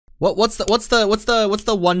What's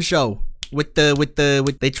the one show with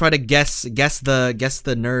they try to guess the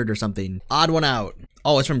nerd or something? Odd one out.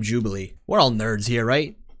 Oh, it's from Jubilee. We're all nerds here,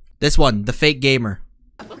 right? This one, the fake gamer.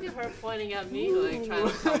 Look at her pointing at me, like trying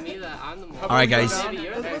to tell me that I'm the one. All right, guys. Maybe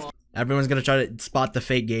you're the one. Everyone's gonna try to spot the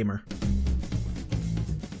fake gamer.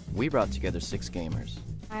 We brought together 6 gamers.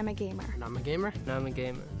 I'm a gamer. And I'm a gamer. And I'm a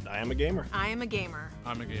gamer. I am a gamer. I am a gamer.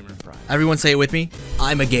 I'm a gamer. Everyone say it with me.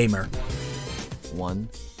 I'm a gamer. 1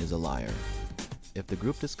 is a liar. If the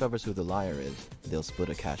group discovers who the liar is, they'll split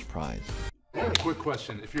a cash prize. Quick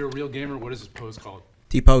question. If you're a real gamer, what is this pose called?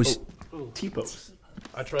 T-pose. T-pose.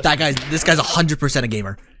 I trust This guy's 100% a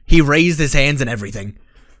gamer. He raised his hands and everything.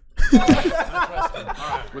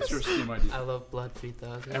 Alright, what's your Steam ID? I love Blood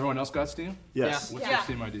 3000. Everyone else got Steam? Yes. What's your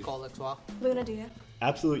Steam ID? Call it well. Luna Dia.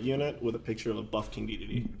 Absolute unit with a picture of a buff King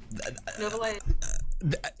DDD. Nova Light.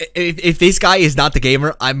 If this guy is not the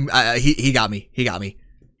gamer, he got me. He got me.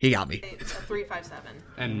 It's a 357.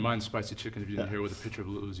 And mine's Spicy Chicken if you didn't hear with a picture of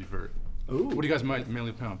Lil Uzi Vert. Ooh. What do you guys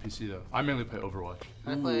mainly play on PC though? I mainly play Overwatch.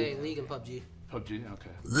 I play League and PUBG. PUBG? Okay.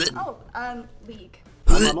 Oh, League.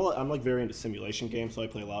 I'm like very into simulation games, so I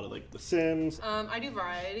play a lot of like The Sims. I do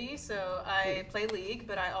variety, so I play League,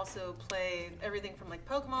 but I also play everything from like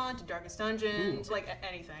Pokemon to Darkest Dungeon, to like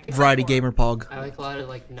anything. Variety gamer pog. I like a lot of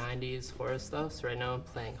like 90s horror stuff. So right now I'm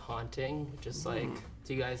playing Haunting, just like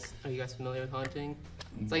are you guys familiar with Haunting?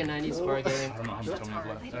 It's like a 90s horror game. I don't know how much time we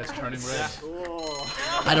have left. That's turning red.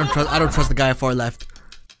 I don't trust the guy far left.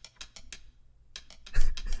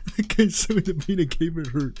 That guy's so into being a gamer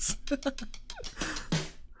hurts.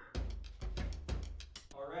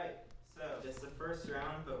 Alright, so it's the first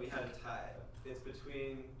round, but we had a tie. It's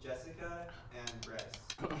between Jessica and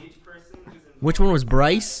Bryce. Each person who's in Which one was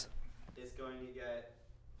Bryce? is going to get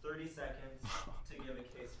 30 seconds to give a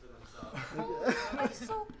case for themselves. I'm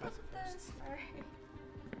so proud of this.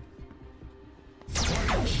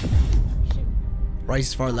 Bryce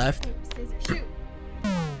is far left. Shoot.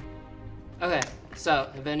 Okay, so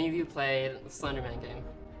have any of you played the Slenderman game?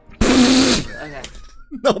 Okay.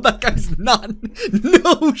 No, that guy's not.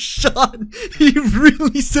 No, Sean. He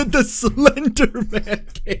really said the Slender Man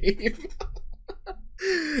game.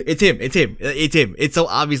 It's him. It's him. It's him. It's so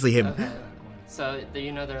obviously him. Okay. So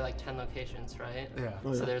you know there are like 10 locations, right? Yeah.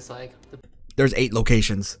 So there's like the There's 8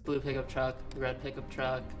 locations. blue pickup truck, the red pickup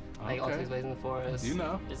truck, like all Okay. takes place in the forest. You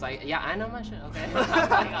know. It's like, yeah, I know my shit, okay?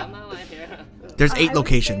 I'm not lying here. There's I 8 would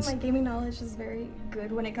locations. say my gaming knowledge is very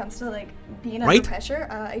good when it comes to like being under Right? pressure.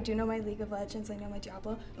 I do know my League of Legends. I know my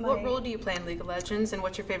Diablo. What role do you play in League of Legends, and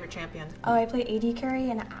what's your favorite champion? Oh, I play AD carry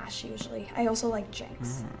and Ashe usually. I also like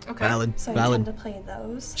Jinx, Okay. Valid. so I Valid. tend to play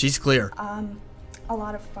those. She's clear. A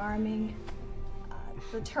lot of farming.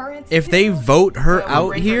 The turrets. If they vote her What out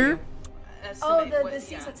rank are here, you? Oh, Estimate the what-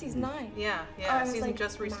 season, season 9. Yeah, Oh, yeah. I was Season like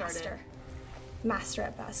just restarted. Master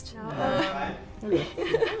at best.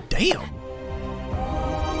 damn.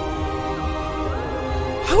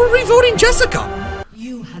 How are we voting Jessica?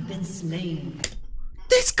 You have been slain.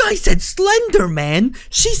 This guy said Slender Man.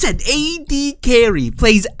 She said AD carry,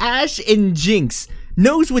 plays Ashe and Jinx,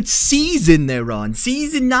 knows what season they're on,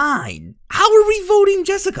 season 9. How are we voting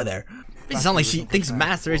Jessica there? It sounds like she thinks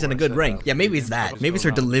Master isn't a good rank. Yeah, maybe it's that. Maybe it's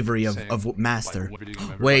her delivery of Master.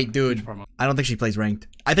 Wait, dude. I don't think she plays ranked.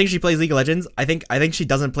 I think she plays League of Legends. I think she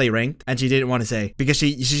doesn't play ranked, and she didn't want to say because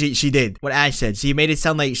she did what Ashe said. She made it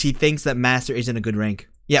sound like she thinks that Master isn't a good rank.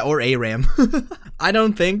 Yeah, or ARAM. I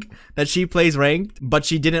don't think that she plays ranked, but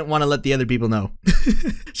she didn't want to let the other people know.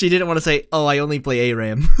 She didn't want to say, "Oh, I only play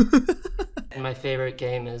ARAM." And my favorite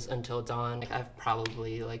game is Until Dawn. Like, I've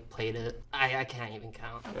probably like played it. I can't even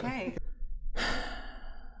count. Okay.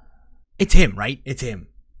 It's him, right? It's him.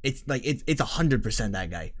 It's like it's 100% that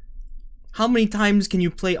guy. How many times can you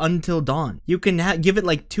play Until Dawn? You can give it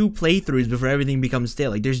like 2 playthroughs before everything becomes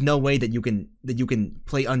stale. Like there's no way that you can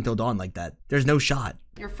play Until Dawn like that. There's no shot.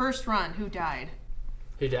 Your first run, who died?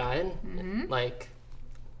 Who died? Like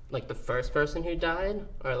the first person who died,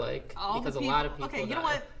 or like All because the a lot of people. Okay, you know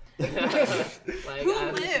died. what? Like, Who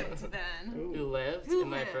lived then? Who lived Who in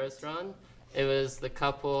my lived? first run? It was the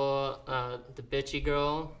couple, the bitchy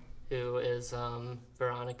girl, who is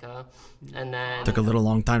Veronica, and then Took a little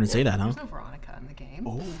long time to say that, huh? There's no Veronica in the game.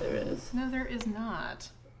 there is. No, there is not.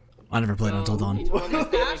 I never played Until Dawn. Each one of my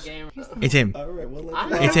favorite game. It's him. Alright, well,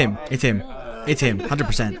 It's him. It's him. It's him.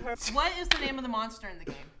 100%. What is the name of the monster in the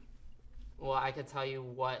game? Well, I could tell you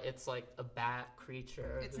what it's like a bat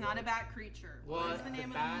creature. It's not a bat creature. What What is the name of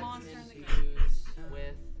the bats monster in the game? infused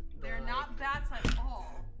with the, They're not bats at all.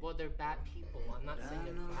 Well, they're bat people. I'm not saying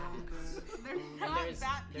they're bats. They're And not there's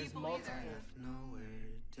bat there's people multiple. either.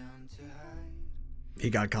 He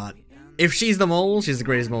got caught. If she's the mole, she's the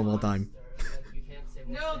greatest mole of all time.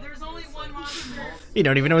 No, there's only one monster. You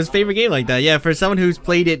don't even know his favorite game like that. Yeah, for someone who's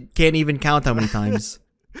played it, can't even count how many times.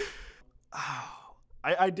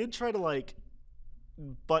 I did try to like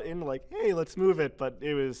butt in like, hey, let's move it, but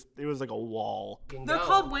it was like a wall. They're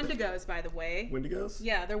called Wendigos, by the way. Wendigos?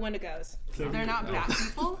 Yeah, they're Wendigos. They're not bat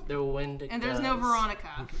people. They're Wendigos. And there's no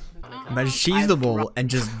Veronica. But she's the mole and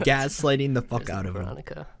just gaslighting the fuck out of him.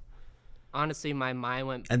 Veronica. Honestly, my mind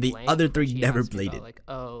went And the blank other when three she never asked me played about, it. Like,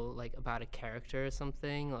 oh, like about a character or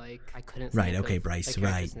something. Like, I couldn't Right, think okay, of, Bryce, like,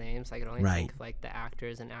 characters' right. names. I could only Right. think of, like, the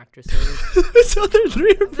actors and actresses. So the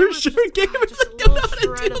three are for sure gamers. Just a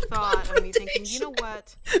little shred of thought of me thinking, you know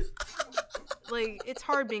what? Like, it's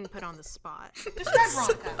hard being put on the spot. Describe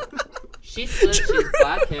Veronica. She's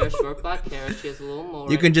black hair, short black hair. She has a little more.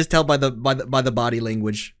 You can just tell by the body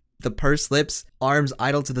language. The pursed lips, arms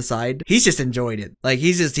idle to the side. He's just enjoying it. Like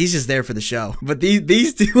he's just there for the show. But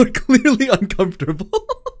these two are clearly uncomfortable.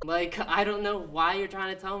 Like, I don't know why you're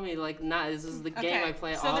trying to tell me. Like, this is the game I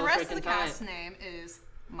play all the freaking time. So the rest of the cast's name is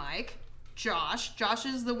Mike, Josh. Josh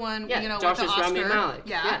is the one, Yeah, you know, Josh with the is Oscar. Rami Malek.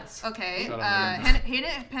 Yeah. Yes. Okay. Shout out Rami.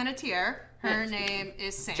 Hayden Panettiere. Her Yes. name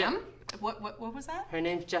is Sam. What was that? Her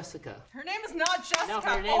name's Jessica. Her name is not Jessica. No,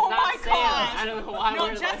 her name's oh not my Sam. gosh. I don't know why No,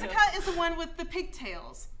 we're Jessica like, is the one with the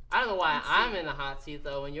pigtails. I don't know why I'm in the hot seat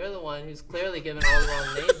though, when you're the one who's clearly given all the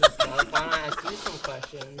wrong names and stuff. Why don't I ask you some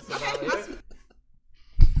questions about it?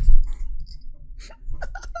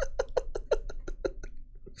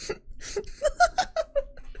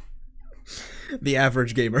 The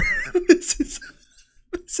average gamer.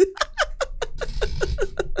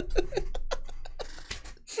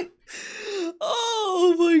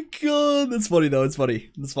 Oh my god, that's funny though. It's funny.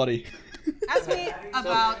 It's funny. Ask me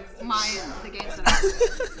about the games that I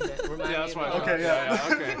play. Yeah, that's fine. Okay, yeah.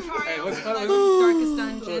 Okay. Mario, Hey, let's like, go. Darkest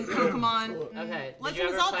Dungeon, Pokemon. Okay, did Legend you of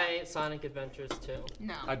ever Zelda. play Sonic Adventures 2?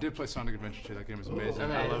 No. I did play Sonic Adventure 2. That game was amazing.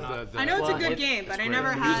 Okay. I love the I know it's a Well, good it- game, but I great. never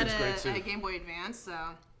The had music's great, a too. Game Boy Advance, so.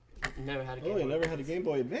 Never had a Oh, game. you never had a Game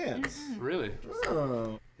Boy Advance. Really?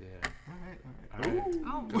 Oh. Yeah. All right.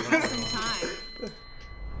 Oh, just in time.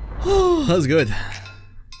 Oh, that was good.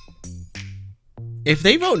 If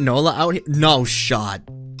they vote Nola out here, no shot.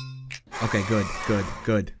 Okay, good.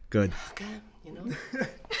 Okay, you know?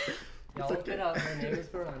 Y'all look it up. Her name is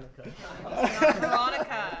Veronica.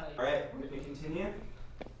 Veronica. Alright, we continue.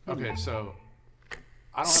 Okay, so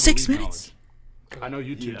I don't have 6 elite minutes. knowledge. I know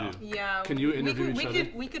you two do. Yeah. Can you interview each other?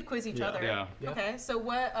 We could quiz each other. Yeah. Okay, so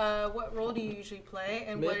what role do you usually play,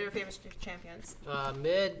 and what Mid. are your favorite champions?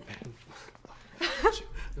 Mid.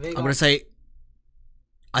 I'm gonna say.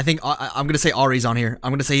 I think I'm gonna say Ari's on here.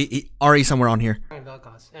 I'm gonna say Ari somewhere on here. And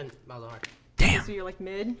Vel'Koz and Malzahar. Damn. So you're like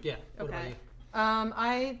mid? Yeah. What about Okay. you?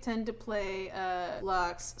 I tend to play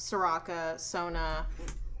Lux, Soraka, Sona.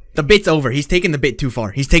 The bit's over. He's taking the bit too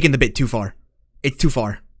far. He's taking the bit too far. It's too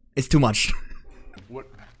far. It's too much.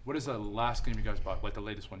 What is the last game you guys bought? Like the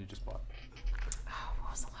latest one you just bought? Oh, what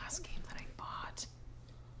was the last game that I bought?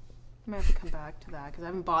 I might have to come back to that because I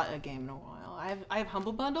haven't bought a game in a while. I have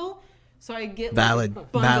Humble Bundle, so I get Valid. like, a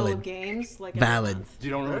bundle Valid. of games. Like every Valid. month. Do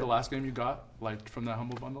you don't remember the last game you got, like from that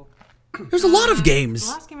Humble Bundle? There's a lot of The games.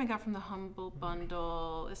 last game I got from the Humble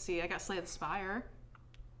Bundle, let's see, I got Slay the Spire,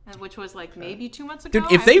 which was like maybe 2 months ago.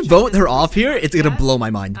 Dude, if I they haven't vote checked her this off here, it's gonna yet. blow my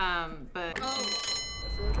mind. But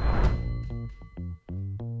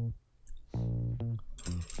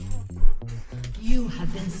You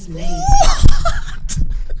have been slain.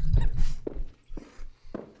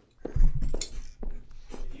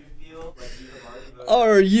 If you feel like you have already voted,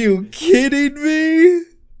 Are you kidding me?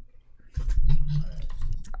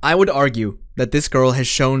 I would argue that this girl has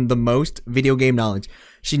shown the most video game knowledge.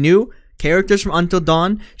 She knew characters from Until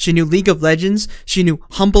Dawn, she knew League of Legends, she knew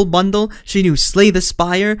Humble Bundle, she knew Slay the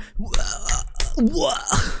Spire. if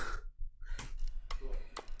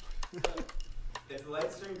the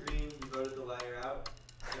lights turn green, you voted the liar out.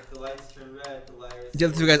 If the lights turn red, the liar is The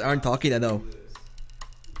other two guys aren't talking, I know. lose.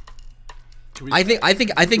 Can we- I think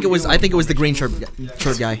it was the green shirt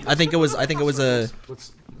guy. I think it was a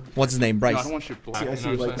Let's, what's his name, no, I Bryce. don't want you black. I You see,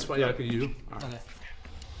 know what I'm like, saying? Yeah, can you? Okay.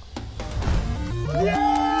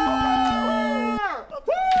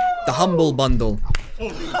 The Humble Bundle.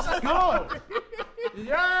 Go!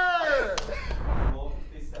 Yeah! Wolf,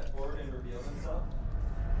 please step forward and reveal himself.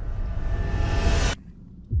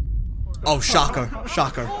 Oh, shocker.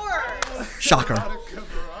 Shocker. not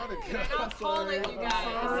call it, you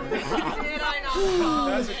guys. Did I not call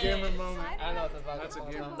That's a it? gamer moment. I know what the fuck That's a it's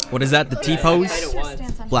gamer called. moment. What is that? The T-pose? Played it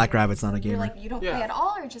once. Black Rabbit's not a You're gamer. like, you don't Yeah. play at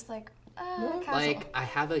all, or just like, Casual. Like, I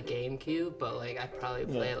have a GameCube, but like I probably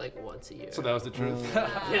play it like once a year. So that was the truth.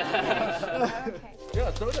 Yeah. Okay.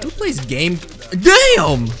 Yeah, throw that. Who plays game?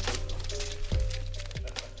 Damn!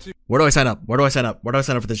 Where do I sign up? Where do I sign up? Where do I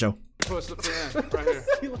sign up for the show? Post the plan right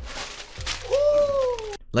here.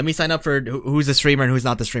 Let me sign up for who's the streamer and who's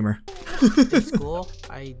not the streamer. In school,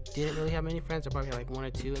 I didn't really have many friends. I probably had like 1 or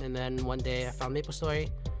 2, and then one day I found MapleStory,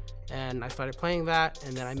 and I started playing that,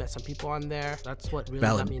 and then I met some people on there. That's what really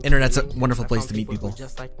Valid. got me into Internet's a gaming, wonderful I place found to meet who were people.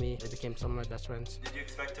 just like me. They became some of my best friends. Did you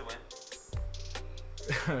expect to win?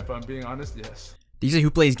 If I'm being honest, yes. These are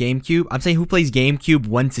who plays GameCube. I'm saying who plays GameCube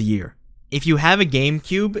once a year. If you have a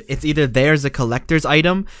GameCube, it's either there as a collector's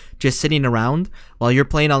item, just sitting around, while you're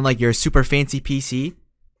playing on like your super fancy PC,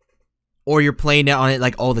 or you're playing it on it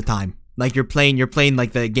like all the time. Like you're playing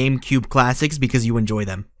like the GameCube classics because you enjoy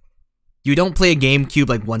them. You don't play a GameCube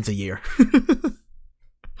like once a year.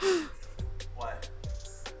 Why?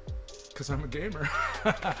 Because I'm a gamer.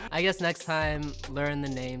 I guess next time, learn the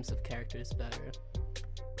names of characters better.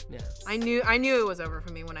 Yeah. I knew it was over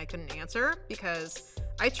for me when I couldn't answer, because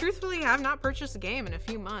I truthfully have not purchased a game in a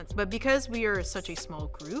few months. But because we are such a small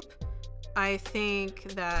group, I think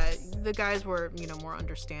that the guys were, more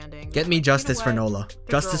understanding. Get me Like, justice for what? Nola.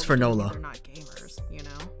 The Justice girls for told me Nola. they're not